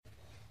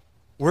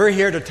We're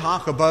here to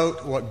talk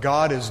about what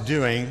God is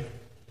doing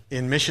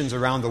in missions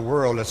around the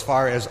world as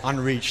far as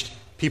unreached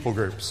people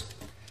groups.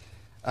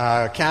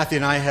 Kathy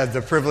and I had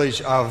the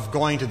privilege of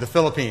going to the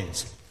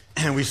Philippines,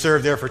 and we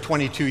served there for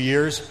 22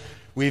 years.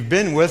 We've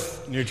been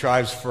with New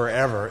Tribes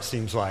forever, it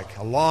seems like,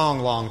 a long,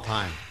 long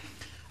time.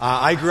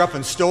 I grew up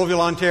in Stouffville,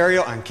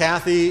 Ontario, and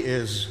Kathy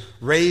is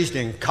raised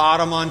in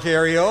Cottam,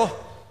 Ontario.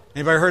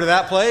 Anybody heard of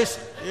that place?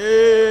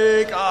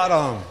 Yay,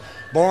 Cottam.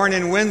 Born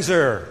in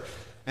Windsor.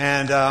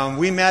 And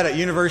we met at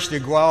University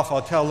of Guelph.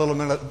 I'll tell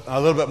a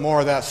little bit more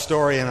of that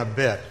story in a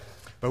bit.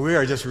 But we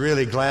are just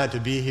really glad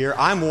to be here.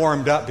 I'm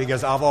warmed up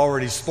because I've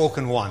already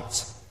spoken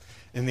once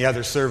in the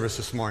other service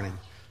this morning.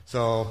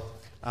 So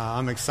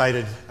I'm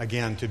excited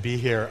again to be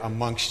here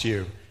amongst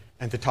you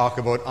and to talk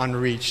about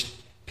unreached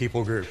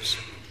people groups.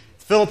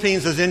 The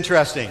Philippines is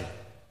interesting.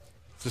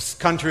 It's a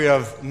country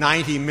of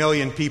 90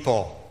 million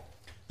people.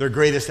 Their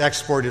greatest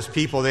export is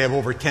people. They have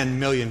over 10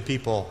 million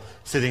people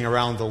sitting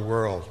around the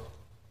world.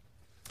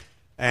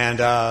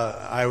 And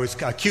I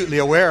was acutely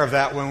aware of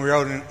that when we were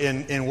out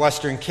in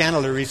Western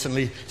Canada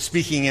recently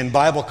speaking in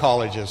Bible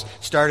colleges,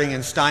 starting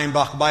in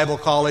Steinbach Bible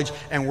College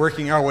and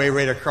working our way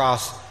right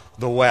across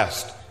the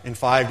West in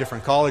 5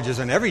 different colleges.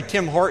 And every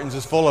Tim Hortons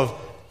is full of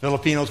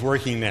Filipinos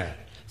working there.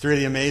 It's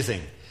really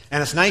amazing.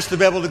 And it's nice to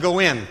be able to go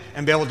in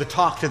and be able to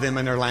talk to them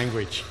in their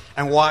language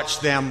and watch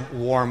them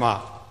warm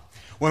up.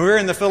 When we were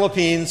in the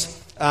Philippines,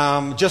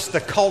 just the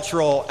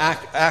cultural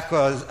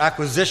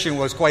acquisition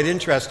was quite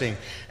interesting.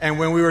 And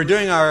when we were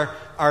doing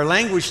our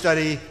language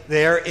study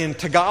there in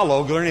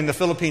Tagalog, learning the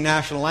Philippine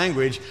national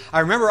language,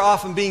 I remember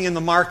often being in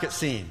the market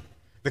scene.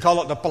 They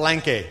call it the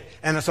palengke.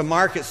 And it's a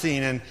market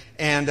scene.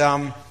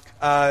 And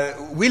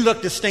we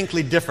look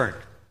distinctly different.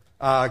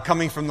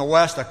 Coming from the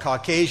West, a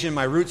Caucasian.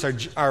 My roots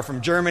are from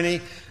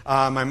Germany.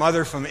 My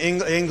mother from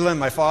England.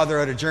 My father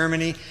out of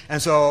Germany.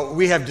 And so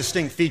we have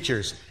distinct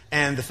features.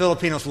 And the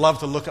Filipinos love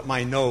to look at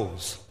my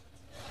nose.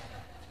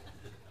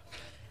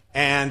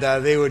 And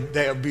they would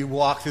be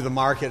walk through the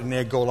market and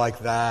they'd go like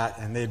that,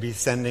 and they'd be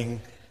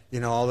sending,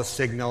 all the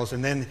signals.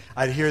 And then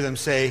I'd hear them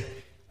say,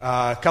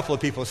 a couple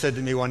of people said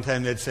to me one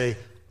time, they'd say,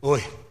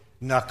 "Uy,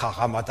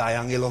 nakakamatay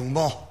ang ilong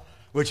mo,"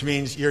 which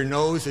means your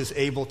nose is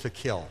able to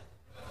kill.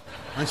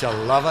 Don't you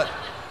love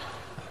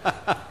it?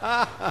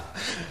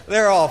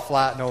 They're all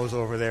flat nose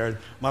over there.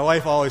 My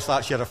wife always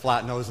thought she had a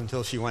flat nose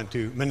until she went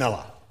to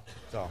Manila.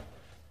 So,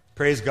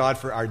 praise God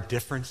for our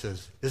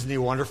differences. Isn't He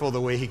wonderful the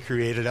way He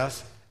created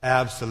us?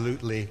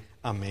 Absolutely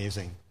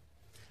amazing.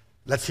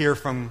 Let's hear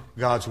from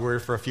God's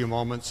Word for a few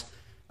moments.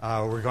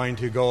 We're going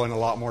to go in a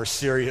lot more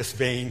serious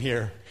vein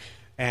here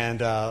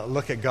and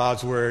look at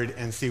God's Word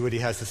and see what He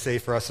has to say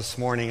for us this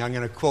morning. I'm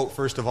going to quote,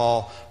 first of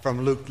all,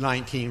 from Luke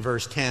 19,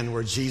 verse 10,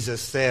 where Jesus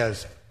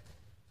says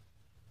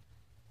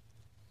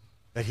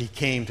that He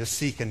came to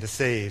seek and to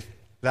save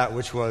that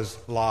which was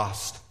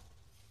lost.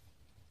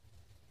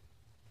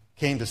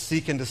 Came to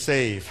seek and to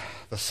save.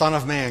 The Son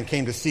of Man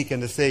came to seek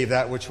and to save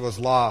that which was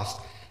lost.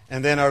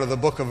 And then out of the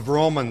book of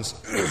Romans,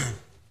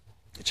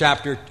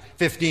 chapter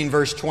 15,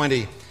 verse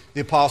 20,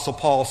 the Apostle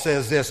Paul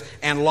says this,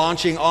 and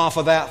launching off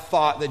of that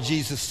thought that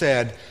Jesus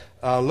said,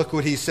 look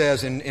what he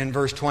says in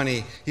verse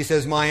 20. He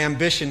says, "My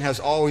ambition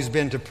has always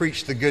been to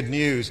preach the good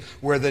news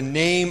where the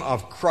name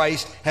of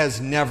Christ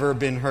has never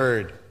been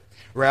heard,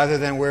 rather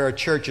than where a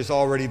church has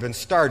already been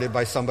started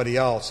by somebody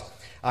else.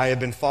 I have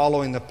been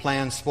following the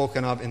plan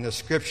spoken of in the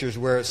Scriptures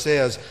where it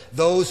says,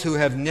 those who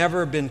have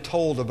never been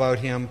told about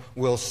Him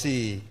will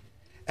see,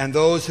 and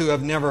those who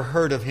have never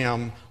heard of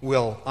Him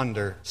will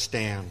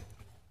understand."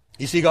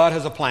 You see, God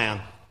has a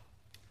plan.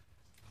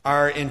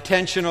 Our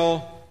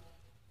intentional,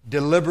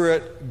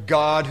 deliberate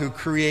God who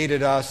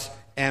created us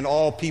and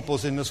all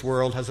peoples in this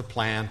world has a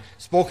plan.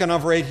 Spoken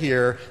of right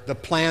here, the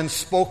plan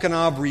spoken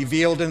of,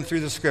 revealed in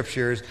through the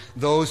Scriptures.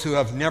 Those who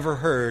have never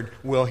heard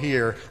will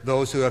hear.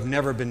 Those who have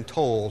never been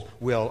told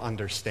will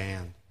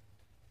understand.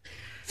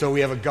 So we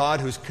have a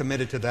God who's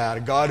committed to that,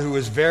 a God who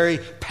is very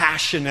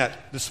passionate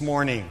this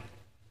morning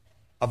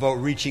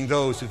about reaching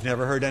those who've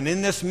never heard. And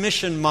in this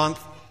mission month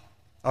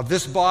of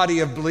this body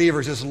of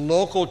believers, this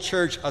local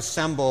church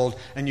assembled,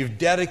 and you've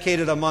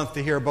dedicated a month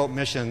to hear about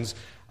missions,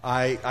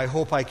 I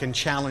hope I can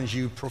challenge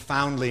you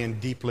profoundly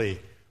and deeply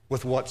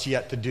with what's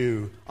yet to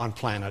do on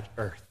planet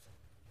Earth.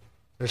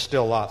 There's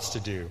still lots to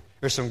do.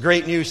 There's some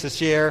great news to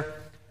share,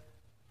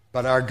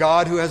 but our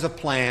God who has a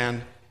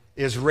plan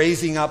is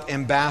raising up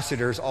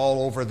ambassadors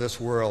all over this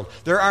world.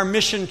 There are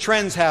mission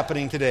trends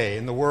happening today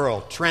in the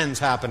world, trends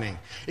happening.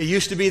 It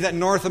used to be that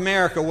North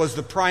America was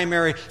the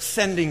primary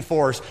sending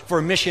force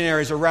for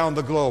missionaries around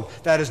the globe.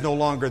 That is no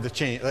longer the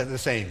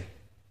same.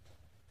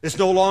 It's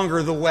no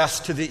longer the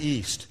West to the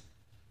East.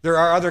 There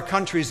are other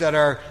countries that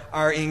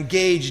are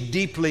engaged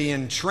deeply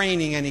in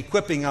training and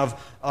equipping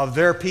of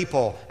their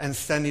people and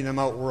sending them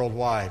out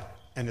worldwide.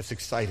 And it's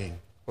exciting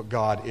what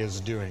God is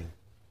doing.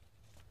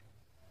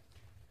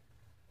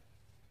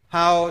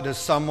 How does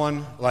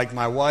someone like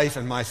my wife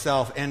and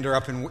myself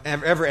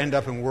ever end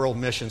up in world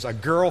missions? A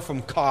girl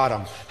from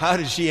Cottam, how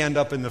did she end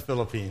up in the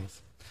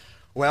Philippines?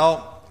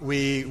 Well,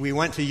 we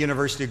went to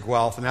University of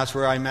Guelph, and that's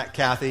where I met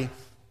Kathy.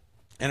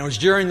 And it was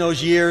during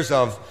those years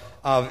of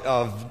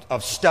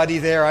study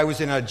there. I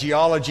was in a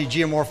geology,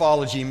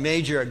 geomorphology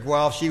major at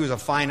Guelph. She was a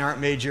fine art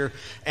major.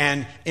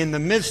 And in the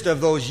midst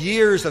of those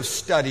years of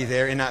study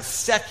there, in that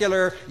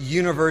secular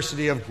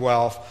University of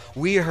Guelph,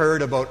 we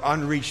heard about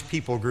unreached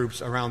people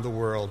groups around the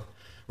world.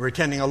 We were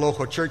attending a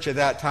local church at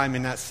that time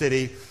in that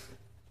city.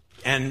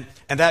 And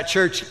that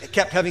church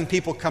kept having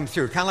people come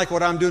through. Kind of like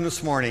what I'm doing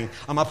this morning.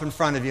 I'm up in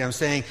front of you. I'm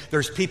saying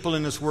there's people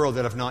in this world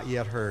that have not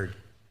yet heard.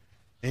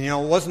 And it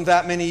wasn't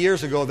that many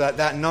years ago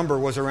that number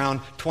was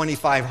around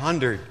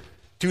 2,500.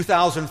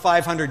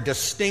 2,500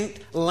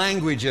 distinct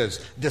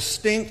languages,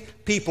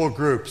 distinct people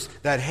groups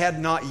that had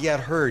not yet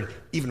heard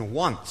even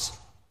once.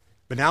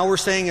 But now we're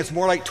saying it's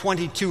more like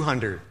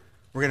 2,200.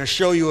 We're going to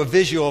show you a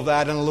visual of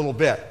that in a little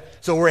bit.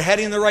 So we're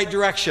heading in the right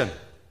direction.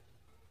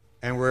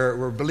 And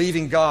we're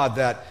believing God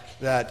that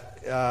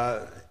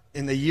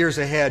in the years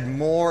ahead,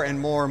 more and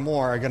more and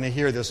more are going to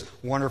hear this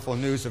wonderful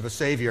news of a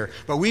Savior.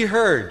 But we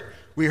heard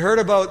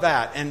about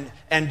that,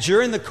 and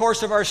during the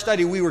course of our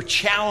study, we were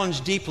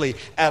challenged deeply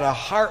at a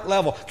heart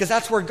level, because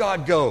that's where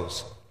God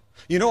goes.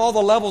 You know all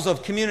the levels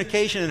of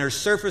communication, and there's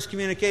surface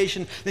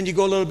communication, then you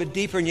go a little bit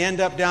deeper and you end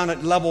up down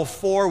at level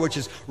 4, which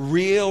is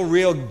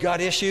real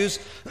gut issues.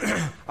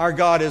 Our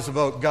God is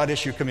about gut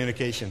issue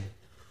communication.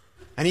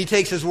 And He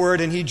takes His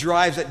word and He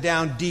drives it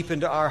down deep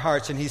into our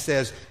hearts, and He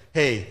says,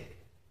 hey,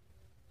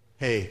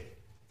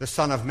 the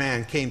Son of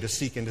Man came to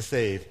seek and to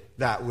save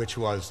that which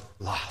was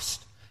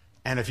lost.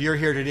 And if you're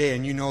here today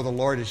and you know the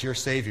Lord is your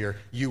Savior,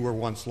 you were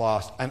once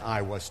lost, and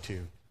I was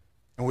too.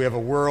 And we have a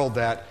world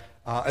that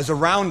is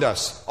around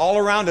us, all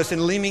around us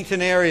in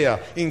Leamington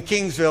area, in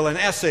Kingsville, in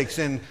Essex,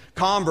 in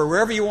Comber,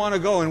 wherever you want to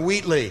go, in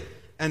Wheatley.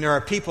 And there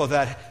are people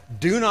that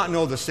do not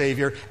know the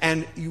Savior,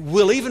 and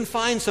we'll even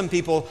find some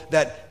people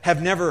that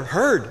have never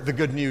heard the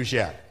good news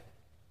yet.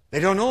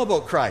 They don't know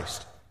about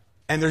Christ.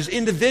 And there's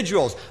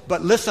individuals,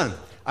 but listen,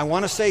 I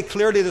want to say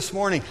clearly this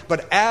morning,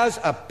 but as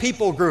a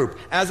people group,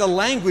 as a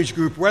language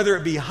group, whether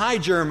it be High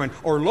German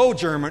or Low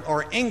German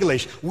or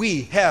English,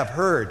 we have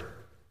heard.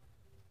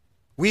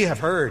 We have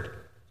heard.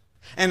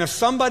 And if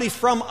somebody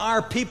from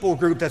our people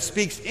group that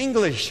speaks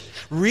English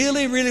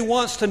really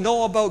wants to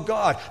know about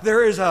God,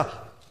 there is an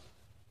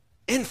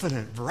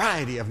infinite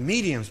variety of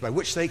mediums by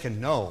which they can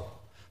know.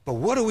 But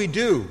what do we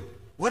do?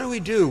 What do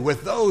we do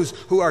with those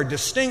who are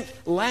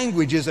distinct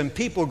languages and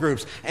people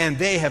groups, and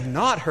they have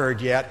not heard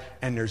yet,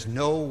 and there's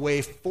no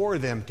way for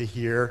them to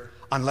hear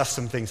unless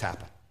some things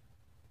happen?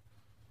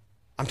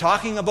 I'm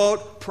talking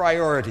about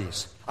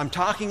priorities. I'm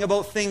talking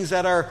about things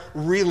that are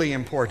really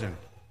important.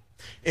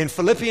 In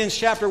Philippians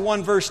chapter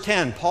 1, verse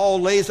 10, Paul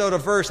lays out a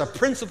verse, a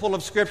principle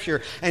of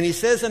Scripture, and he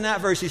says in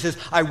that verse, he says,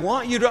 I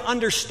want you to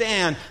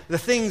understand the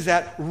things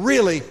that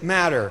really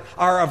matter,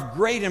 are of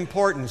great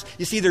importance.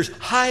 You see, there's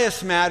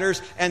highest matters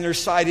and there's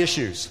side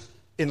issues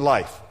in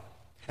life.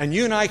 And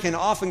you and I can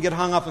often get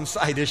hung up on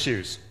side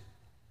issues.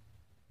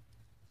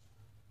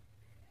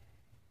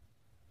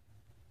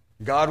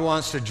 God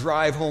wants to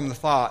drive home the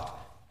thought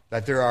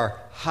that there are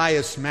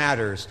highest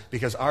matters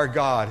because our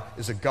God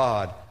is a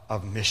God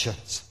of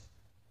missions.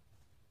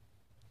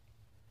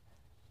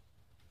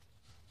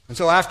 And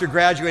so after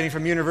graduating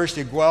from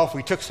University of Guelph,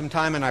 we took some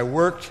time and I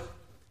worked,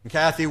 and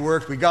Kathy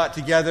worked. We got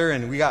together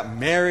and we got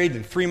married,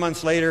 and 3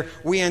 months later,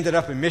 we ended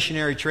up in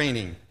missionary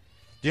training.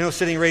 You know,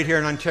 sitting right here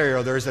in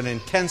Ontario, there's an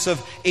intensive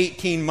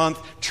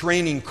 18-month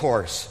training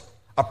course,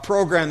 a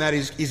program that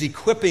is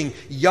equipping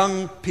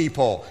young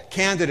people,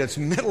 candidates,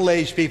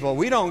 middle-aged people.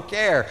 We don't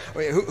care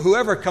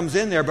whoever comes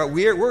in there, but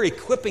we're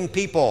equipping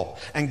people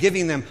and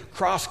giving them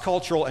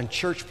cross-cultural and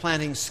church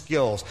planting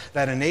skills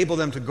that enable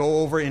them to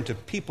go over into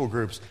people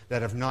groups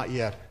that have not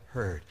yet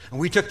heard. And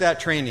we took that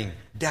training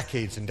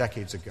decades and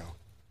decades ago.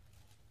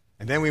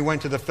 And then we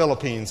went to the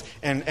Philippines.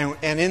 And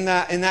in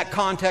that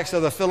context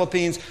of the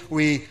Philippines,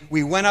 we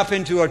went up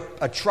into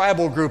a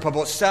tribal group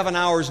about 7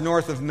 hours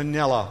north of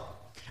Manila.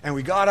 And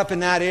we got up in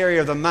that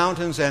area of the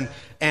mountains, and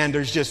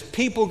there's just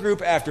people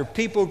group after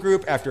people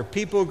group after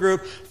people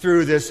group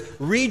through this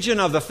region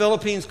of the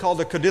Philippines called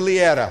the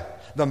Cordillera,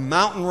 the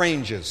mountain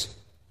ranges.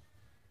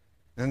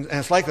 And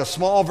it's like the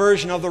small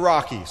version of the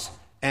Rockies.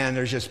 And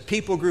there's just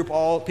people groups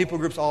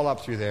all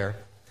up through there.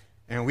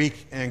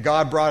 And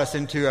God brought us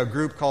into a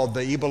group called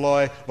the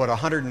Ibaloi, about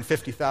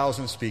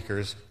 150,000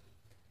 speakers.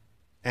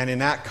 And in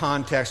that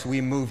context,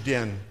 we moved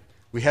in.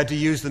 We had to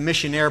use the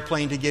mission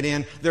airplane to get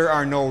in. There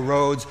are no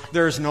roads.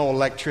 There's no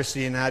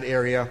electricity in that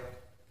area.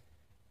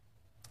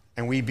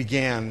 And we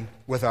began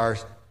with our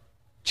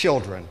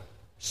children,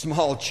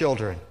 small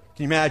children.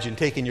 Can you imagine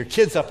taking your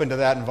kids up into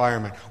that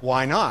environment?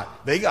 Why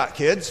not? They got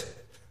kids.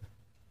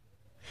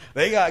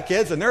 They got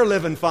kids and they're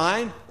living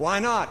fine. Why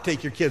not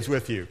take your kids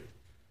with you?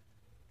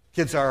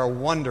 Kids are a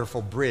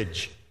wonderful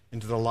bridge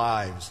into the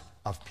lives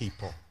of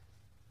people.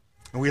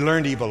 And we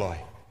learned Ibaloi.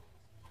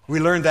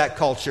 We learned that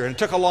culture, and it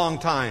took a long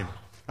time.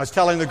 I was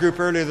telling the group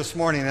earlier this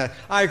morning that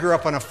I grew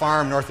up on a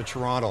farm north of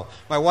Toronto.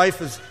 My wife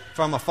is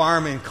from a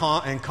farm in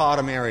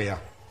Cottam area.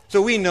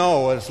 So we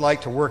know what it's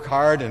like to work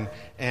hard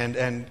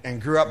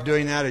and grew up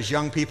doing that as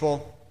young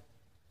people.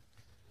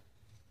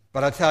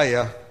 But I tell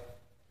you,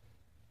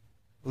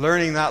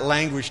 learning that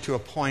language to a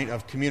point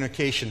of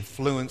communication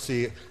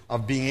fluency,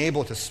 of being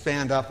able to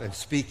stand up and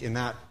speak in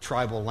that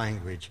tribal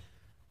language,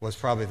 was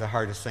probably the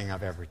hardest thing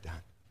I've ever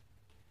done.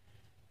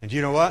 And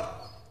you know what?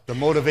 The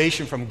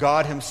motivation from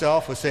God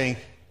himself was saying,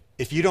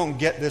 if you don't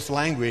get this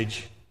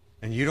language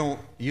and you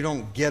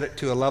don't get it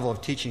to a level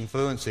of teaching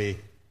fluency,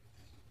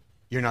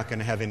 you're not going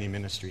to have any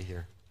ministry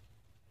here.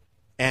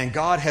 And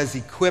God has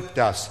equipped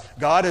us.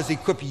 God has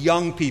equipped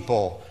young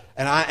people.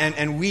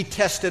 And we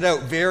tested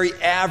out very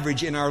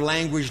average in our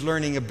language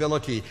learning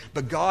ability.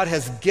 But God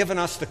has given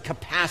us the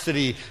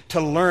capacity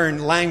to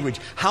learn language.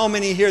 How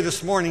many here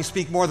this morning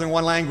speak more than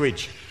one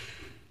language?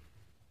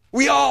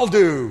 We all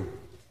do.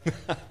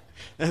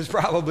 It's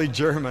probably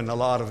German, a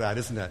lot of that,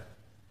 isn't it?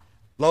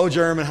 Low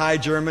German, high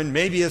German,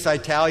 maybe it's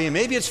Italian,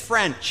 maybe it's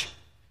French.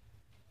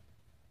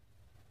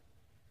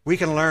 We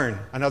can learn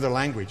another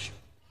language.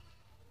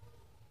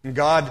 And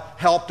God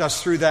helped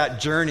us through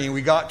that journey.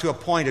 We got to a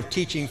point of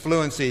teaching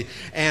fluency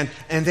and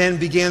then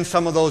began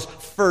some of those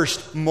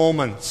first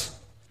moments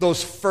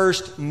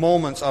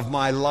of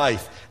my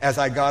life as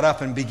I got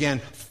up and began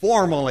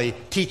formally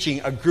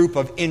teaching a group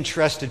of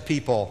interested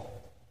people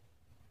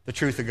the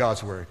truth of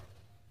God's Word.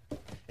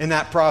 In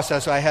that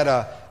process, I had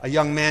a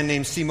young man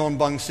named Simon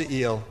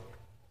Bangsiil.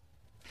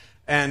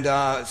 And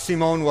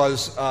Simon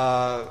was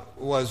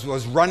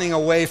running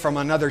away from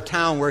another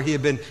town where he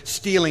had been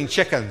stealing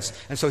chickens.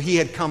 And so he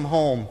had come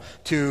home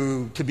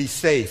to be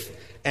safe.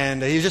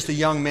 And he was just a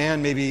young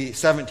man, maybe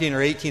 17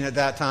 or 18 at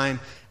that time.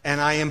 And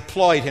I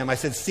employed him. I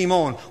said,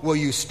 Simon, will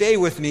you stay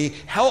with me?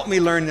 Help me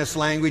learn this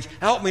language.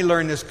 Help me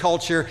learn this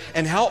culture.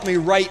 And help me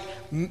write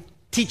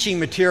teaching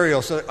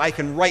material so that I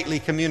can rightly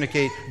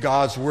communicate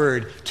God's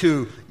Word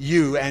to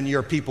you and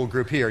your people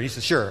group here. He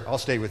said, sure, I'll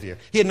stay with you.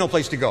 He had no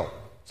place to go.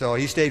 So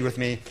he stayed with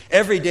me.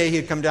 Every day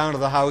he'd come down to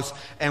the house,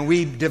 and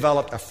we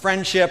developed a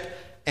friendship,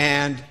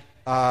 and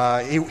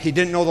he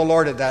didn't know the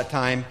Lord at that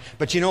time.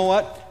 But you know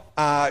what?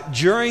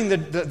 During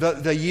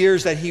the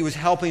years that he was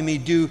helping me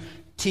do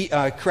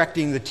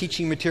correcting the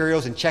teaching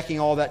materials and checking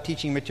all that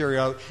teaching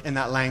material out in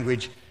that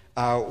language,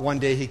 one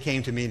day he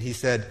came to me and he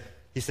said,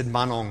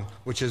 Manong,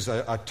 which is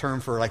a term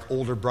for like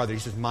older brother. He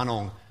says,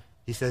 Manong.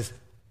 He says,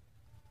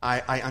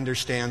 I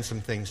understand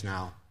some things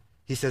now.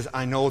 He says,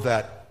 I know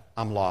that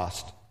I'm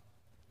lost.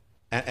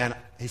 And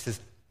he says,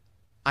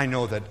 I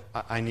know that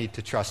I need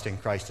to trust in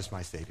Christ as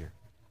my Savior.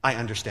 I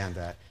understand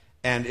that.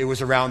 And it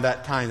was around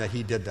that time that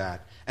he did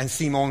that. And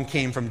Simon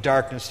came from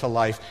darkness to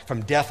life,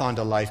 from death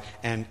unto life,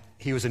 and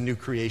he was a new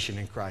creation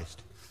in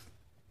Christ.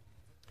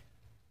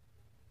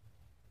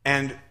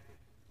 And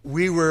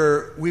we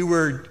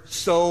were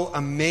so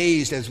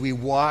amazed as we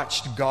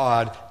watched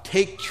God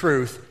take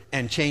truth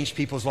and change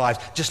people's lives,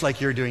 just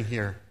like you're doing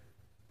here.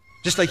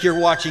 Just like you're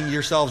watching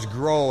yourselves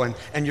grow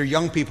and your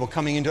young people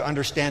coming into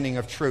understanding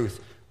of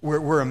truth.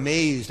 We're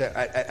amazed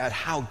at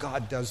how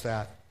God does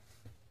that.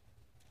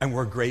 And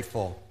we're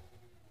grateful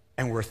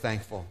and we're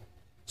thankful.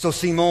 So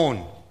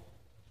Simon,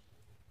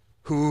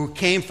 who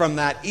came from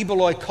that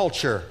Ibaloi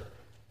culture,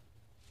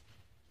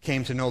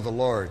 came to know the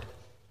Lord.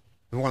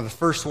 One of the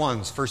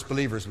first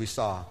believers we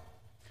saw.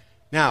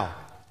 Now,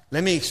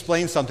 let me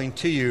explain something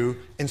to you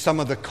in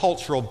some of the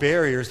cultural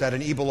barriers that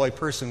an Ibaloi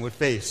person would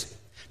face.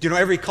 Do you know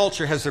every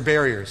culture has their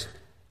barriers?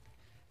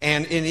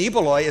 And in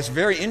Ibaloi, it's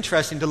very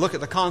interesting to look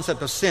at the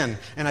concept of sin.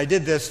 And I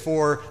did this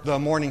for the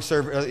morning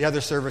service, the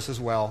other service as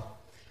well.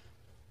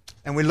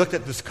 And we looked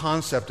at this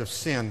concept of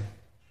sin.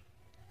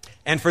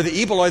 And for the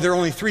Ibaloi, there are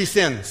only three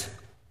sins.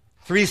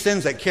 Three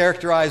sins that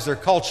characterize their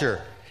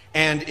culture.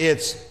 And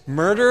it's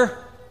murder,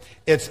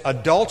 it's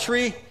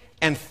adultery,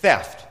 and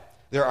theft.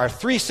 There are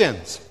three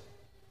sins.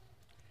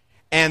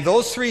 And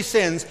those three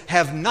sins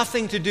have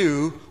nothing to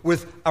do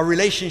with a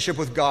relationship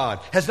with God.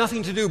 Has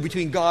nothing to do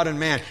between God and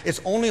man.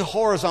 It's only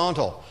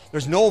horizontal.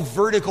 There's no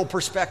vertical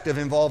perspective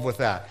involved with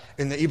that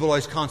in the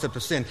Ibaloi's concept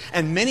of sin.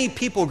 And many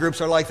people groups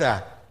are like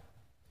that.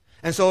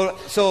 And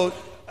so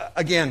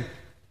again,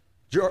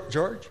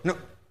 George? No,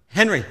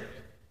 Henry.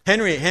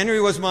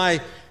 Henry was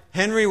my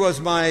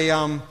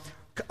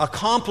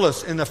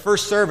accomplice in the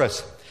first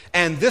service.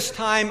 And this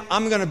time,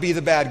 I'm going to be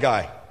the bad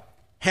guy.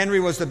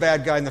 Henry was the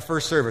bad guy in the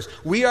first service.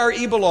 We are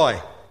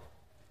Ibaloi.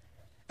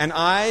 And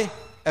I,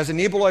 as an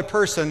Ibaloi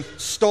person,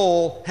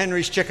 stole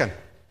Henry's chicken.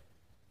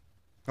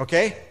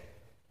 Okay?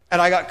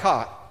 And I got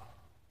caught.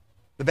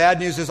 The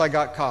bad news is I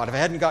got caught. If I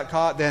hadn't got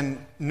caught,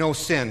 then no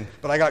sin.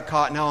 But I got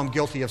caught, now I'm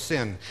guilty of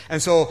sin.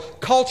 And so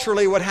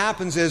culturally what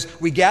happens is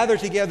we gather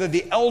together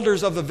the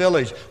elders of the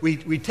village.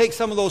 We take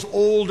some of those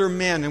older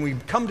men and we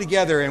come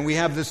together and we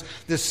have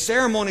this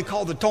ceremony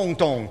called the Tong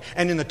Tong.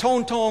 And in the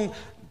Tong Tong,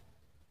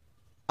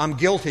 I'm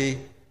guilty,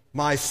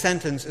 my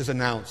sentence is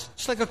announced.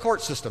 It's like a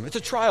court system. It's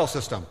a trial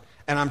system.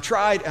 And I'm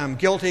tried, and I'm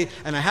guilty,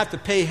 and I have to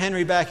pay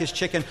Henry back his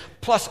chicken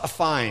plus a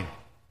fine.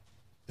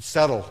 It's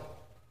settled.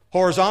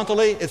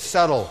 Horizontally, it's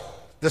settled.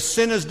 The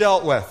sin is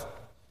dealt with.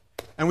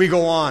 And we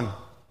go on.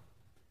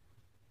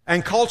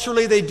 And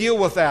culturally they deal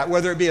with that,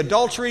 whether it be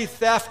adultery,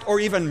 theft, or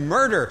even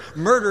murder.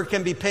 Murder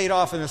can be paid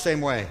off in the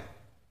same way.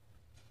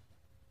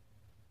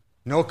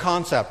 No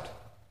concept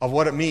of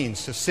what it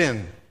means to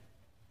sin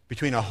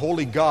between a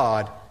holy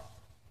God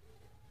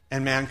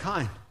and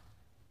mankind.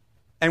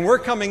 And we're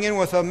coming in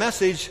with a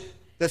message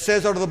that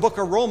says out of the book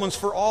of Romans,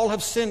 for all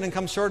have sinned and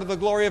come short of the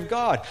glory of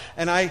God.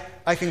 And I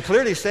can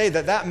clearly say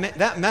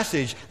that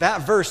message,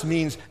 that verse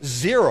means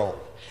zero.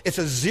 It's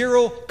a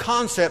zero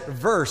concept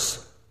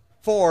verse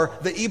for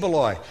the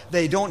Eboloi.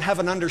 They don't have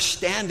an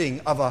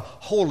understanding of a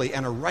holy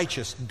and a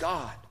righteous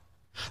God.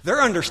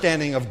 Their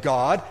understanding of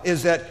God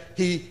is that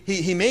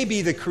he may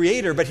be the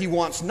creator, but he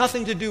wants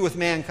nothing to do with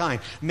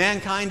mankind.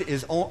 Mankind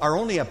are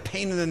only a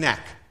pain in the neck.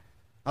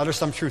 Now, there's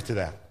some truth to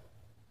that.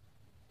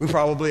 We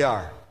probably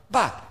are.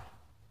 But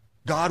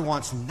God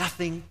wants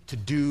nothing to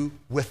do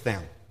with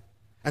them.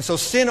 And so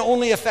sin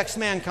only affects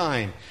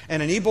mankind.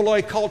 And in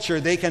Eboloi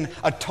culture, they can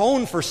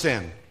atone for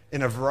sin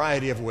in a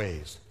variety of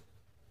ways.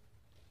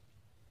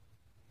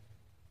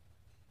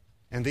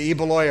 And the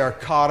Eboloi are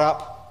caught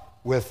up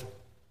with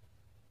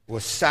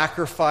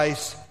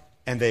sacrifice,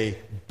 and they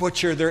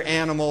butcher their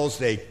animals,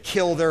 they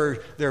kill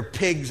their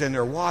pigs and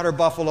their water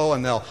buffalo,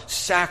 and they'll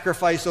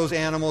sacrifice those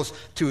animals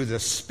to the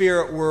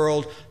spirit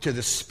world, to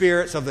the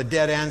spirits of the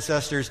dead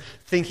ancestors,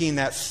 thinking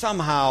that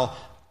somehow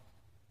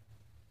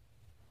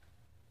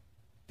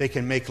they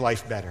can make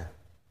life better.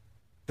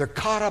 They're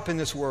caught up in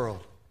this world.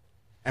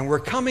 And we're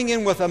coming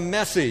in with a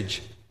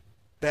message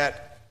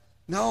that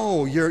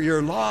no,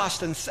 you're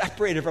lost and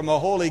separated from a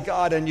holy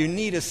God, and you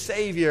need a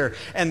Savior.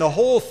 And the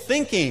whole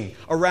thinking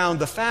around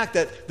the fact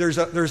that there's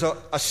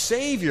a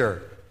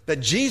Savior,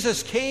 that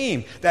Jesus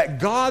came, that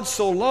God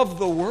so loved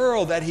the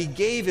world that He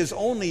gave His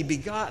only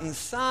begotten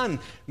Son,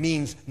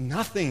 means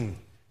nothing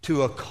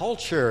to a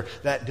culture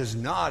that does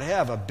not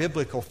have a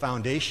biblical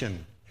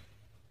foundation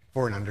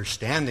for an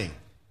understanding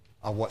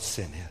of what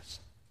sin is.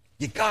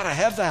 You got to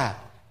have that.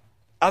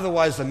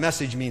 Otherwise, the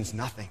message means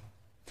nothing.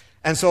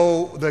 And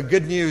so the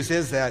good news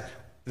is that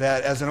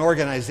as an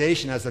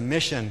organization, as a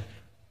mission,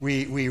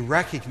 we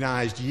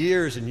recognized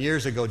years and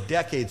years ago,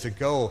 decades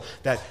ago,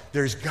 that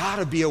there's got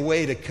to be a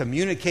way to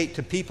communicate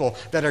to people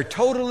that are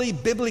totally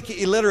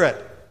biblically illiterate.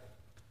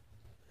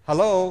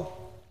 Hello,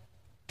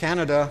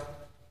 Canada.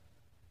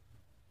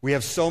 We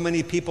have so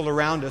many people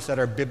around us that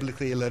are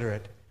biblically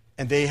illiterate,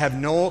 and they have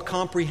no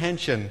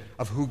comprehension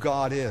of who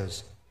God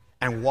is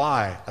and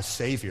why a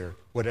Savior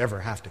would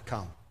ever have to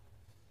come.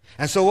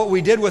 And so what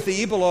we did with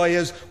the Eboloi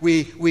is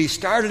we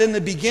started in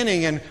the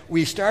beginning, and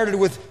we started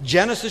with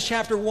Genesis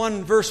chapter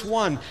 1, verse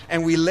 1,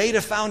 and we laid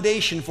a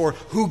foundation for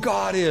who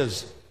God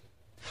is,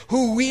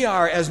 who we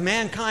are as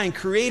mankind,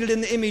 created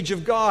in the image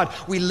of God.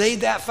 We laid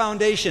that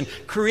foundation,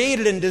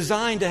 created and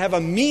designed to have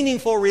a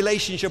meaningful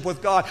relationship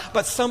with God,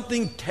 but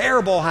something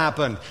terrible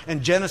happened,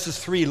 and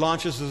Genesis 3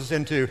 launches us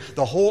into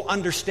the whole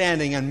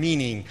understanding and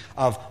meaning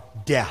of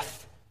death.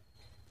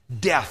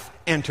 Death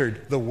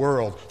entered the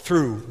world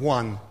through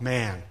one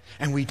man.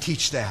 And we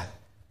teach that.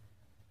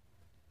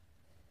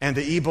 And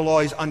the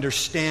Eboloi's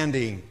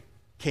understanding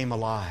came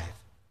alive.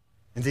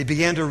 And they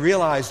began to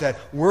realize that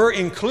we're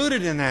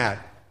included in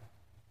that.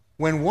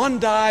 When one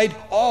died,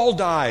 all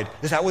died.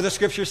 Is that what the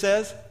Scripture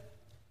says?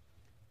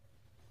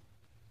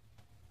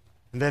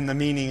 And then the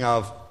meaning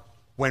of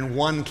when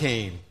one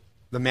came,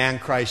 the man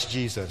Christ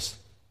Jesus,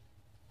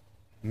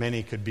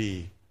 many could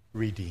be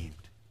redeemed.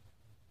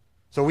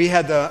 So we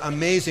had the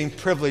amazing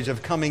privilege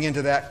of coming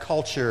into that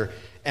culture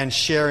and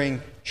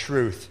sharing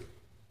truth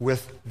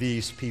with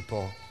these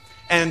people.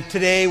 And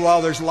today,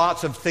 while there's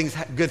lots of things,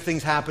 good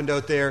things happened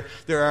out there,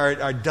 there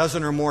are a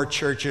dozen or more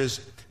churches.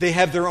 They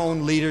have their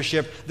own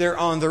leadership. They're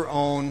on their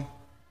own.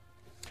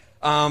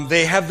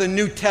 They have the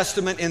New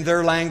Testament in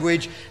their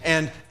language.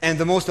 And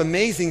the most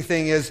amazing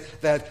thing is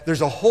that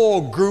there's a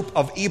whole group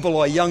of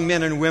Eboloi young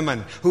men and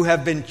women who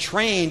have been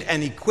trained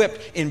and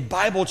equipped in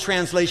Bible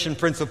translation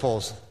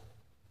principles.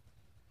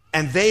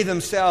 And they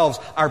themselves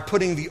are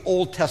putting the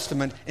Old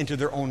Testament into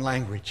their own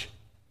language.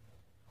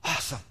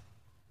 Awesome.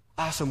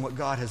 Awesome what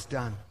God has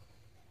done.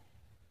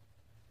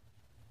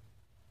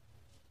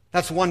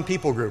 That's one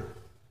people group.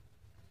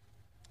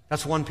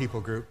 That's one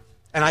people group.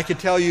 And I could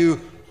tell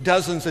you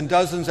dozens and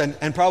dozens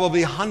and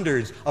probably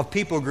hundreds of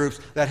people groups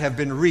that have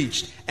been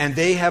reached, and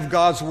they have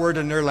God's Word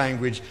in their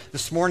language.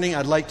 This morning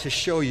I'd like to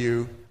show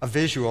you a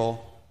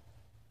visual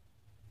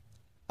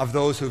of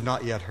those who have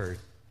not yet heard.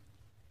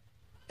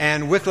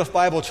 And Wycliffe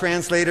Bible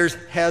Translators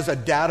has a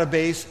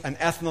database, an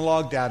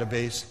ethnologue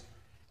database,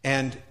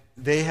 and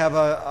they have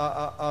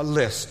a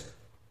list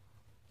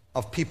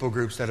of people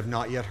groups that have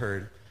not yet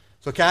heard.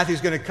 So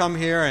Kathy's going to come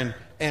here,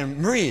 and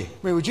Marie,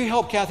 would you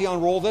help Kathy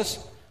unroll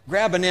this?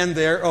 Grab an end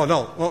there. Oh,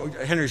 no, well,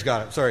 Henry's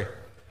got it. Sorry.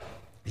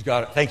 He's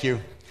got it. Thank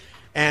you.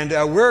 And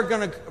we're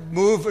going to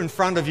move in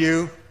front of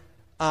you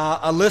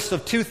a list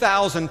of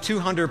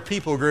 2,200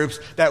 people groups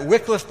that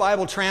Wycliffe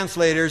Bible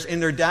Translators in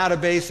their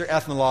database, their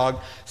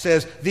ethnologue,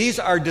 says these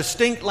are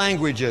distinct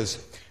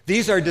languages.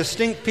 These are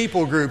distinct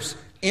people groups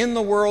in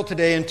the world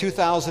today in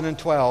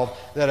 2012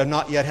 that have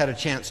not yet had a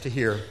chance to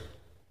hear.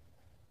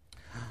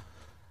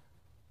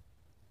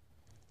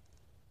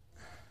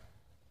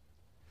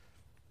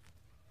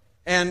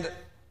 And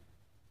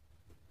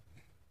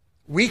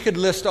we could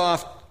list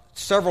off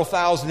several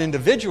thousand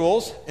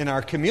individuals in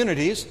our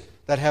communities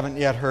that haven't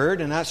yet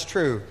heard, and that's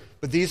true.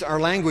 But these are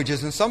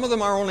languages, and some of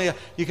them are only,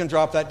 you can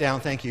drop that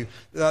down, thank you.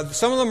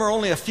 Some of them are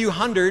only a few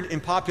hundred in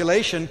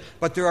population,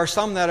 but there are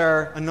some that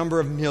are a number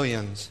of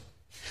millions.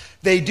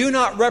 They do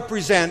not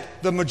represent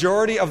the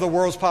majority of the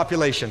world's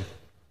population.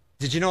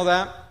 Did you know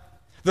that?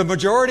 The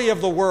majority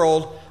of the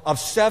world, of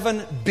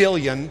 7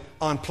 billion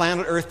on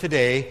planet Earth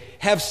today,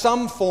 have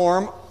some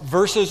form,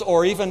 verses,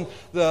 or even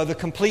the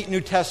complete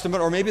New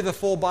Testament, or maybe the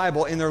full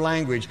Bible in their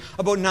language.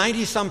 About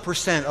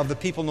 90-some% of the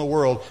people in the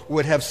world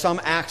would have some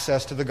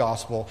access to the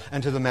gospel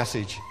and to the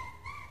message.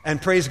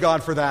 And praise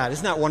God for that.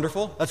 Isn't that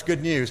wonderful? That's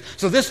good news.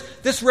 So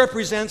this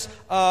represents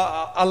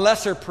a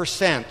lesser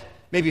percent,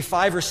 maybe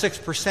 5 or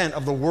 6%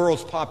 of the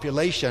world's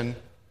population,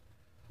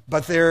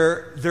 but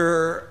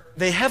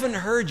they haven't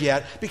heard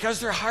yet because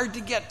they're hard to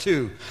get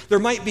to. There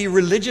might be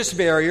religious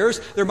barriers,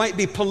 there might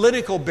be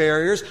political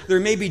barriers, there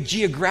may be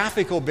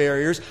geographical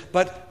barriers,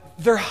 but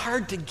they're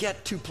hard to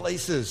get to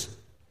places.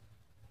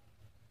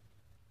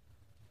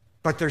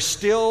 But they're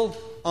still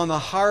on the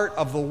heart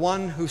of the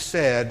one who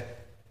said,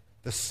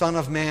 "The Son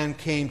of Man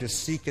came to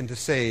seek and to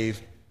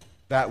save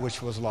that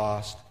which was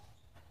lost."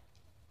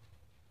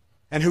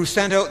 And who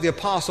sent out the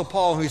Apostle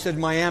Paul, who said,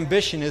 "My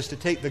ambition is to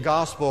take the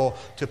gospel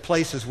to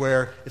places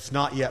where it's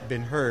not yet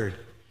been heard."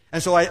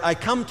 And so I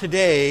come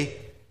today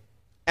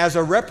as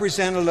a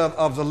representative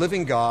of the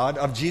living God,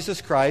 of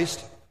Jesus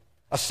Christ,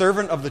 a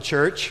servant of the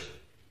church,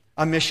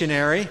 a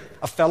missionary,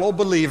 a fellow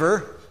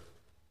believer,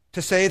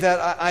 to say that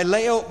I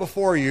lay out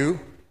before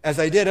you, as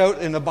I did out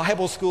in the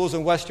Bible schools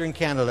in Western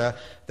Canada,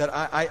 that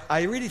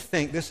I really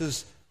think this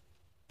is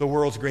the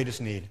world's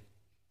greatest need.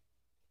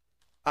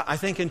 I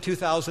think in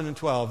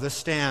 2012, this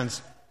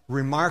stands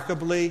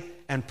remarkably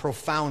and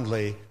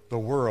profoundly the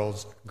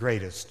world's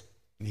greatest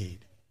need.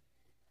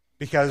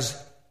 Because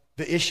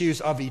the issues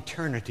of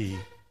eternity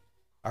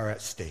are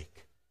at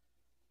stake.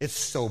 It's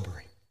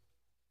sobering.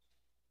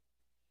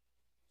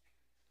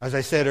 As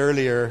I said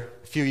earlier,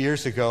 a few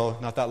years ago,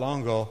 not that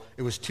long ago,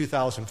 it was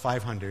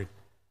 2,500.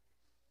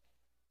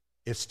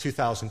 It's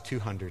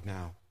 2,200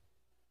 now.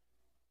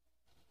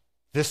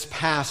 This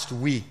past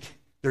week,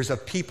 there's a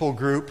people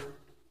group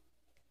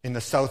in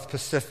the South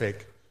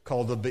Pacific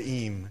called the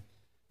Ba'im.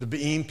 The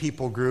Ba'im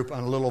people group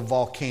on a little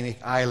volcanic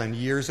island.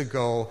 Years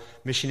ago,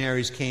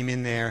 missionaries came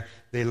in there.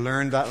 They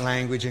learned that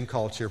language and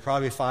culture,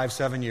 probably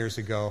 5-7 years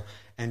ago.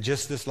 And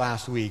just this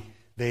last week,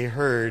 they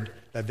heard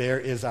that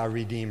there is a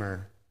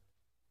Redeemer.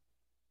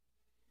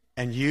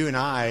 And you and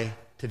I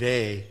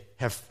today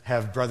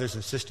have brothers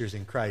and sisters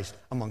in Christ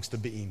amongst the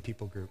Ba'im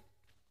people group.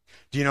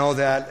 Do you know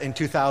that in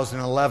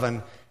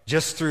 2011,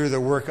 just through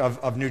the work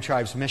of New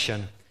Tribes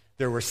Mission,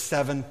 there were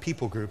 7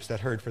 people groups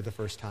that heard for the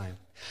first time.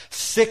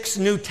 6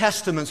 New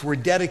Testaments were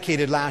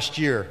dedicated last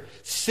year.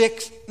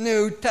 6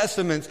 New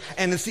Testaments.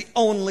 And it's the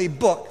only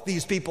book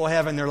these people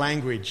have in their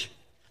language.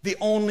 The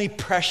only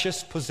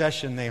precious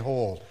possession they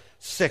hold.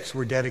 6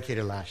 were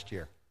dedicated last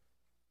year.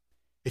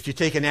 If you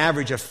take an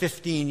average of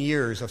 15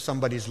 years of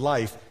somebody's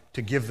life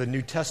to give the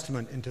New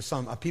Testament into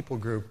a people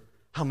group,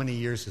 how many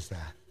years is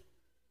that?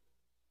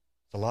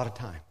 It's a lot of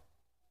time.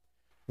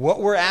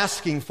 What we're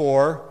asking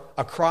for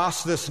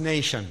across this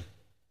nation,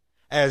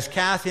 as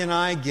Kathy and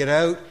I get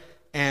out,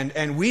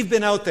 and we've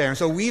been out there, and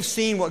so we've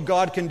seen what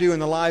God can do in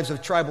the lives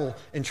of tribal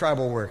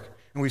work.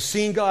 And we've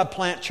seen God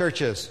plant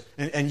churches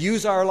and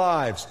use our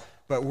lives.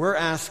 But we're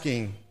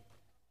asking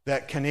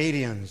that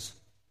Canadians,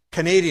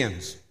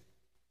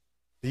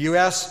 the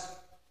U.S.,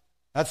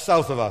 that's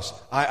south of us.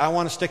 I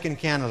want to stick in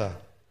Canada.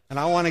 And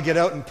I want to get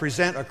out and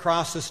present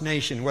across this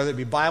nation, whether it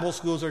be Bible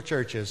schools or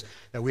churches,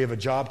 that we have a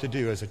job to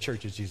do as a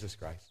church of Jesus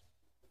Christ.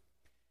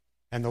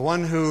 And the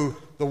one who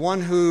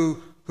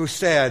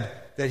said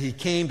that he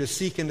came to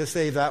seek and to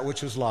save that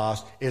which was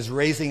lost is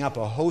raising up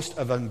a host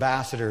of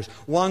ambassadors,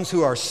 ones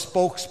who are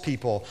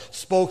spokespeople,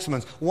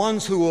 spokesmen,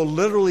 ones who will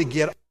literally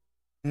get on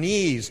their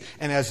knees.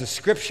 And as the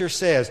Scripture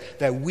says,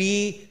 that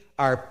we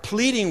are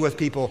pleading with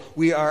people,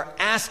 we are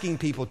asking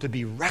people to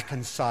be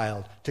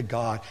reconciled to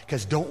God.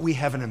 Because don't we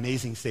have an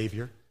amazing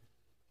Savior?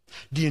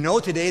 Do you know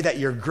today that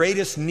your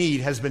greatest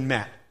need has been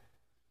met?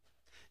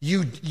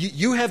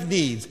 You have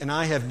needs and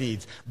I have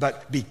needs,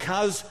 but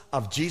because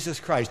of Jesus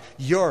Christ,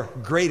 your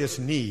greatest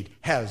need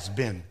has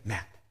been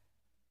met.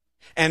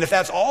 And if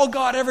that's all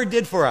God ever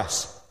did for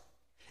us,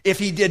 if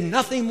he did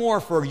nothing more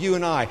for you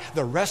and I,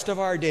 the rest of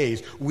our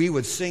days, we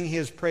would sing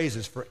his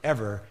praises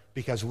forever,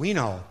 because we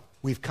know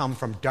we've come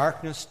from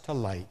darkness to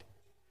light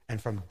and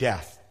from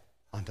death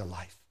unto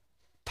life.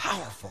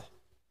 Powerful,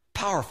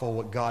 powerful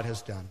what God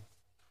has done.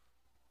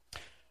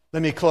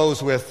 Let me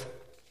close with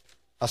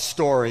a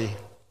story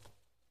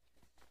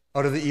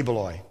out of the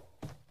Ebeloy.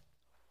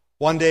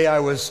 One day I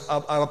was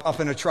up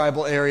in a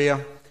tribal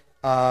area.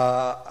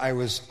 I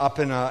was up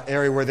in an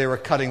area where they were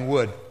cutting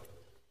wood.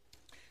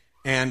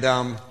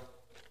 And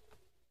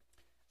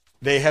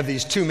they had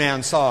these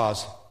 2-man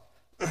saws.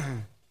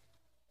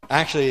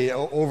 Actually,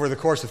 over the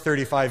course of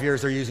 35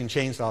 years, they're using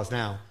chainsaws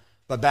now.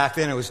 But back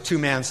then it was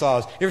two-man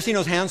saws. You ever seen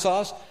those hand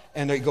saws?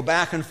 And they go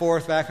back and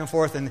forth,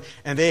 and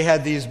they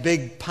had these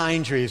big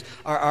pine trees.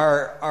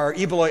 Our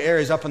Ebeloy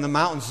area is up in the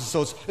mountains,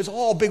 so it's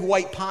all big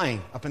white pine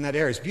up in that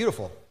area. It's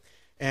beautiful.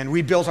 And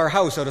we built our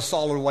house out of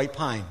solid white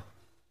pine.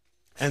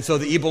 And so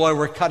the Ebeloy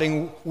were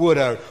cutting wood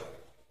out.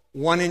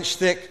 1 inch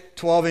thick,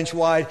 12 inch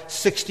wide,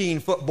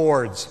 16-foot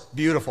boards.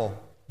 Beautiful,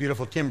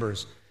 beautiful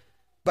timbers.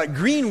 But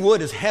green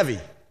wood is heavy.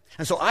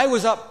 And so I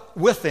was up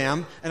with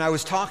them, and I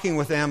was talking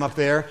with them up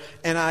there,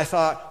 and I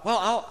thought,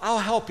 well, I'll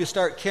help you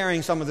start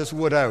carrying some of this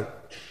wood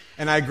out.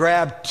 And I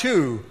grabbed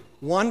 2,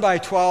 1 by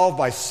 12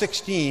 by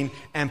 16,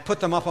 and put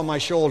them up on my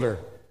shoulder.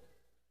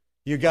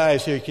 You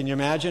guys here, can you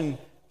imagine?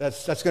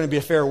 That's going to be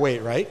a fair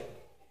weight, right?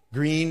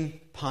 Green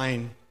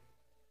pine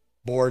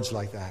boards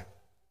like that.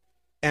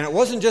 And it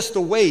wasn't just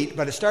the weight,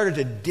 but it started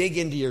to dig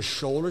into your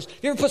shoulders.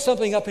 You ever put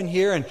something up in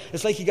here, and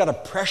it's like you got a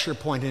pressure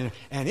point in it,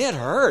 and it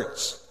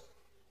hurts.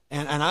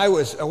 And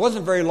it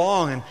wasn't very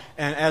long,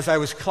 and as I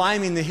was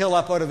climbing the hill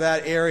up out of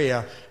that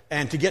area,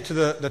 and to get to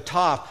the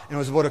top, and it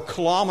was about 1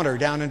 kilometer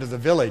down into the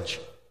village,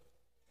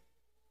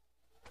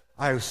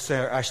 I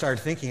started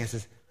thinking, I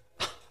said,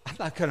 I'm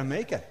not going to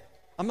make it.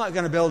 I'm not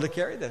going to be able to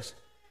carry this.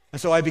 And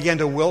so I began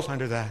to wilt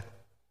under that.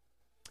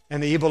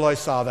 And the Ebeloy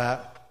saw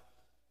that.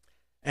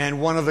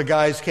 And one of the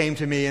guys came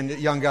to me, and the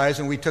young guys,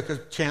 and we took a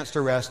chance to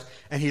rest.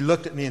 And he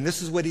looked at me, and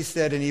this is what he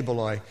said in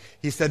Ebeloy.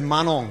 He said,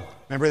 Manong.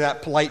 Remember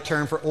that polite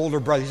term for older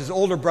brother? He says,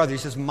 older brother. He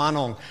says,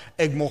 Manong,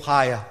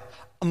 egmochaya,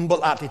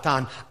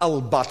 umbalatitan,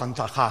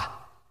 albatantacha.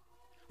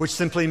 Which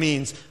simply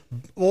means,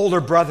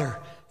 older brother,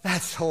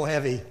 that's so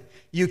heavy.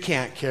 You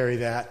can't carry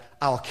that.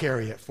 I'll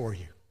carry it for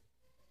you.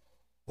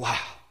 Wow.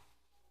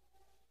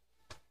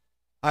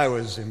 I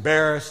was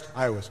embarrassed.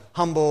 I was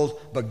humbled.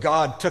 But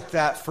God took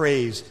that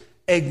phrase,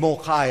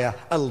 Egmochaya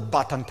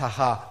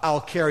al-batantaha,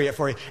 I'll carry it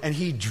for you. And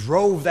he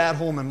drove that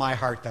home in my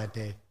heart that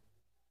day.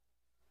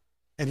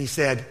 And he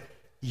said,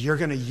 you're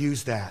going to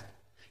use that.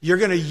 You're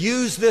going to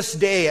use this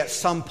day at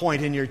some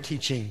point in your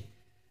teaching.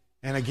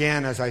 And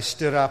again, as I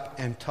stood up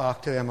and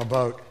talked to them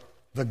about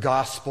the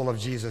gospel of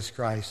Jesus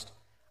Christ,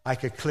 I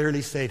could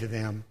clearly say to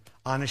them,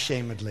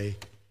 unashamedly,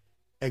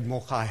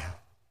 Egmochaya,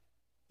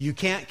 you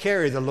can't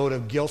carry the load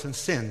of guilt and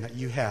sin that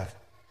you have.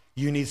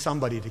 You need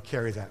somebody to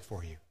carry that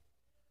for you.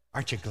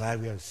 Aren't you glad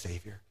we have a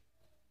Savior?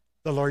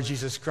 The Lord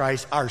Jesus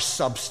Christ, our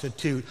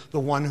substitute, the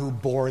one who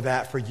bore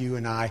that for you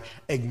and I,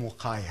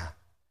 Egmochaya.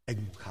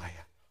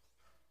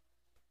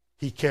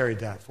 He carried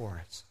that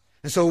for us.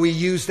 And so we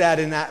use that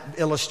in that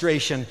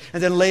illustration.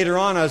 And then later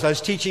on, as I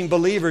was teaching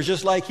believers,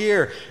 just like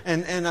here,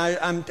 and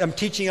I'm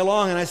teaching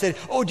along, and I said,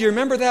 oh, do you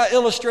remember that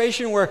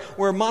illustration where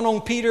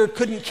Manong Peter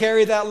couldn't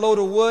carry that load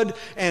of wood,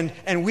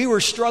 and we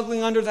were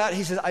struggling under that?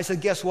 I said,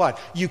 guess what?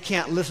 You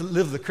can't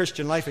live the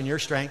Christian life in your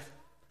strength.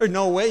 There's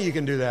no way you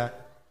can do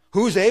that.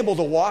 Who's able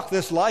to walk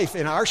this life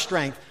in our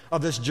strength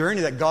of this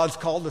journey that God's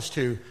called us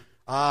to?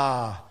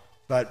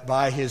 But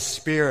by His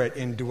Spirit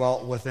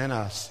indwelt within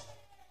us,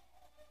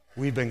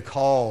 we've been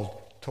called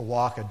to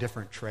walk a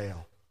different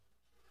trail.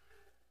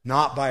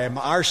 Not by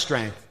our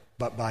strength,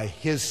 but by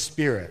His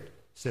Spirit,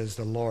 says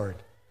the Lord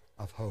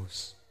of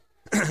hosts.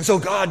 So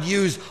God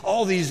used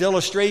all these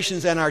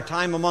illustrations and our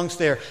time amongst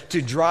there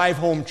to drive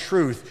home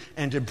truth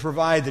and to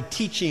provide the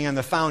teaching and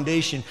the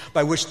foundation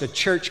by which the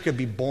church could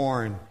be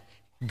born.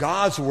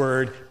 God's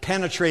word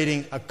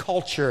penetrating a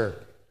culture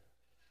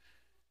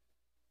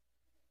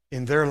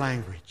in their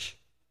language,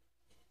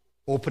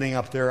 opening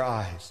up their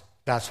eyes.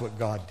 That's what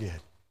God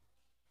did.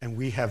 And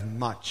we have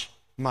much,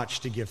 much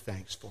to give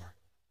thanks for.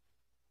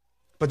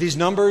 But these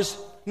numbers,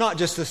 not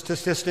just a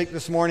statistic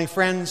this morning,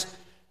 friends,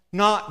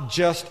 not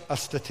just a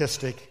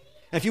statistic.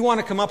 And if you want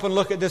to come up and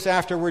look at this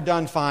after we're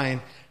done, fine.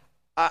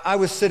 I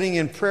was sitting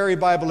in Prairie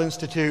Bible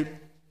Institute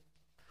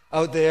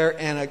out there,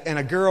 and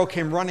a girl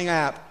came running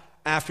up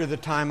after the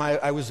time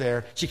I was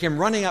there. She came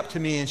running up to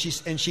me, and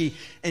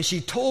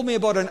she told me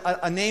about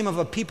a name of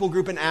a people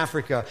group in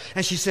Africa.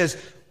 And she says,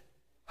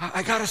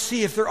 I got to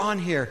see if they're on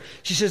here.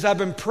 She says, I've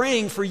been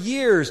praying for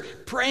years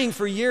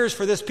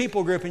for this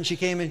people group. And she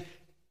came and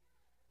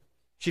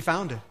she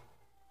found it.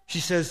 She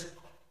says,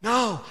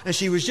 no. And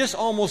she was just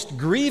almost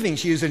grieving.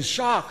 She was in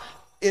shock.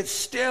 It's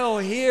still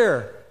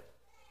here.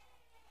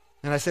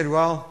 And I said,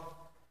 well,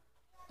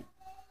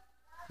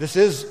 this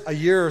is a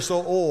year or so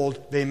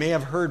old. They may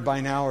have heard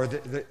by now, or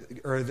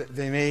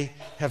they may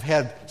have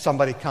had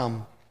somebody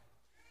come.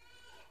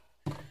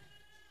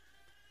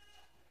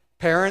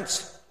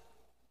 Parents,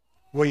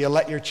 will you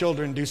let your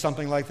children do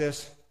something like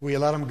this? Will you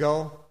let them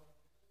go?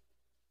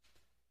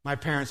 My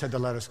parents had to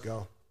let us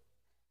go.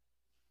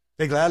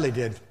 They gladly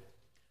did.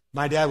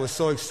 My dad was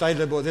so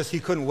excited about this, he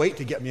couldn't wait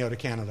to get me out of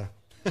Canada.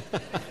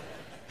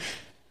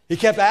 He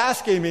kept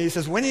asking me, he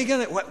says, when are you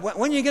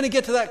going to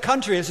get to that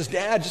country? I says,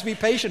 Dad, just be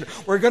patient.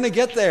 We're going to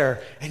get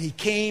there. And he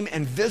came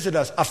and visited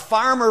us. A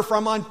farmer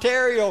from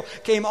Ontario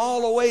came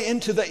all the way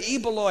into the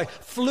Ebeloy,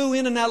 flew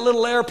in that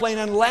little airplane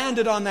and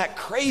landed on that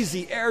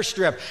crazy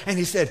airstrip. And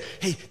he said,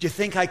 hey, do you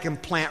think I can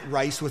plant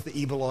rice with the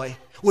Ebeloy?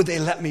 Would they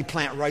let me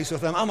plant rice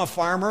with them? I'm a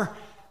farmer.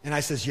 And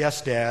I says,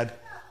 yes, Dad.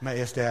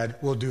 Yes, Dad,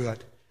 we'll do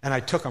it. And I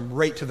took him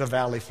right to the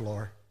valley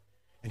floor,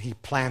 and he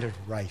planted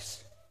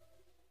rice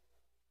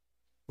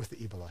with the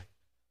Ebolite.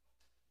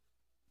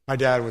 My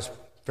dad was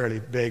fairly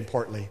big,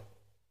 portly.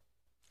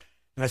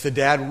 And I said,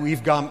 Dad,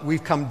 we've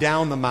come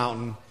down the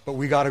mountain, but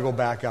we got to go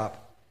back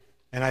up.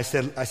 And I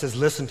says,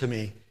 listen to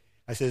me.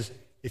 I says,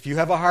 if you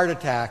have a heart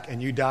attack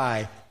and you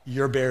die,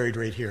 you're buried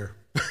right here.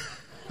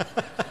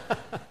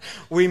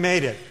 We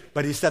made it,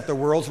 but he set the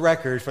world's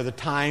record for the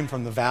time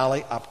from the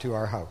valley up to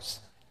our house.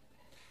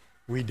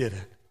 We did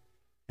it.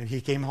 And he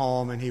came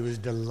home and he was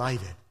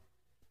delighted,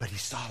 but he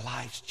saw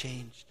lives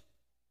changed.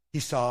 He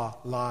saw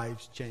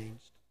lives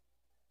changed.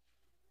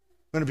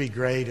 Wouldn't it be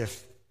great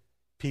if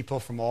people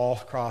from all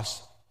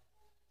across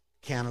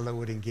Canada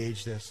would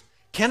engage this?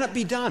 Can it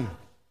be done?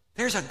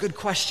 There's a good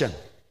question.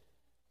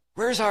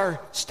 Where's our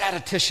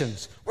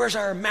statisticians? Where's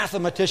our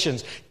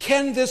mathematicians?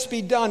 Can this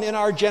be done in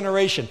our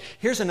generation?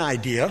 Here's an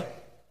idea.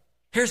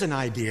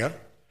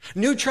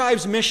 New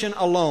Tribes Mission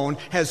alone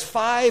has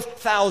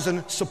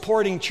 5,000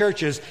 supporting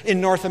churches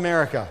in North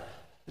America.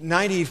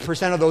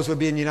 90% of those would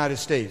be in the United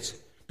States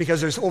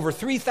because there's over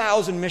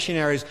 3,000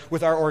 missionaries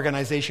with our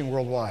organization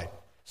worldwide.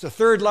 It's the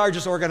third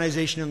largest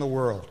organization in the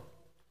world,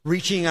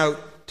 reaching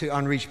out to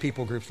unreached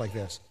people groups like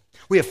this.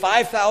 We have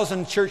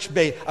 5,000 churches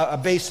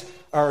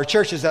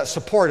that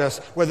support us,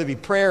 whether it be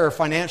prayer or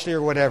financially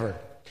or whatever.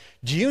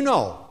 Do you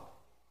know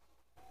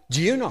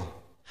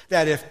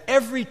that if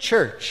every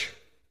church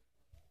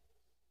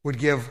would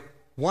give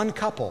one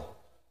couple,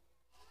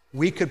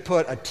 we could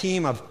put a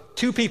team of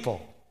 2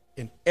 people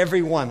in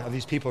every one of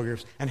these people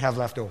groups and have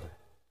left over?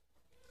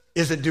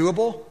 Is it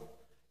doable?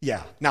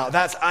 Yeah. Now,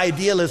 that's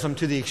idealism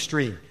to the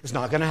extreme. It's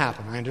not going to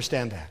happen. I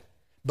understand that.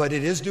 But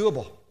it is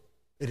doable.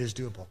 It is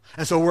doable.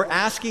 And so we're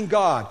asking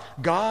God,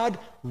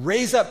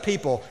 raise up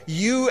people.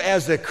 You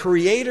as the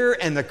creator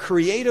and the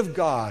creative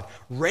God,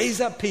 raise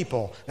up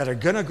people that are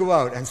going to go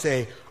out and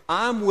say,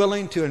 I'm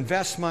willing to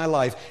invest my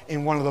life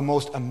in one of the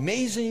most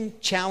amazing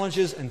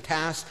challenges and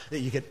tasks that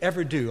you could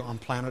ever do on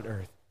planet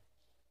Earth.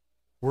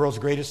 World's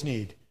greatest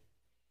need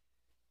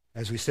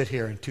as we sit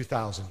here in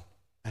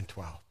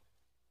 2012.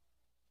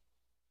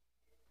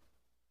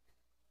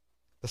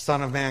 The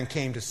Son of Man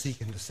came to seek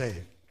and to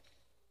save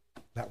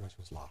that which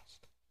was lost.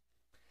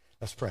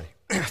 Let's pray.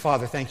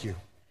 Father, thank you.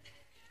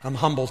 I'm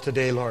humbled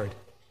today, Lord,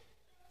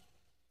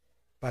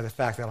 by the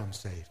fact that I'm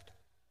saved.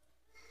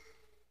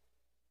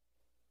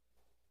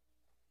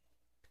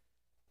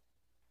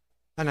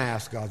 And I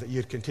ask, God, that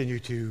you'd continue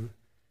to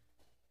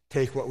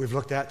take what we've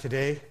looked at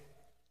today,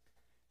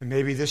 and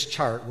maybe this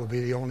chart will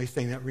be the only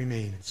thing that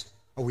remains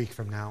a week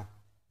from now,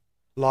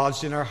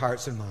 lodged in our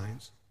hearts and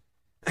minds.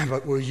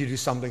 But will you do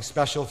something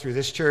special through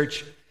this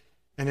church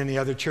and any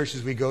other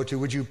churches we go to?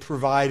 Would you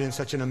provide in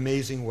such an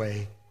amazing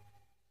way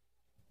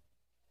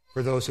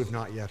for those who have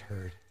not yet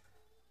heard?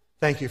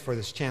 Thank you for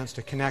this chance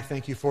to connect.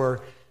 Thank you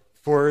for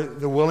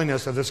the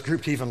willingness of this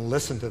group to even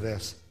listen to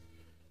this.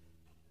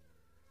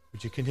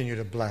 Would you continue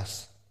to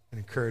bless and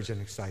encourage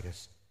and excite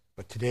us?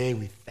 But today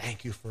we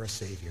thank you for a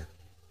Savior.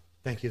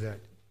 Thank you that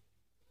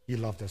you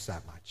loved us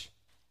that much.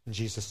 In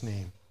Jesus'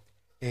 name,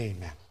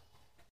 amen.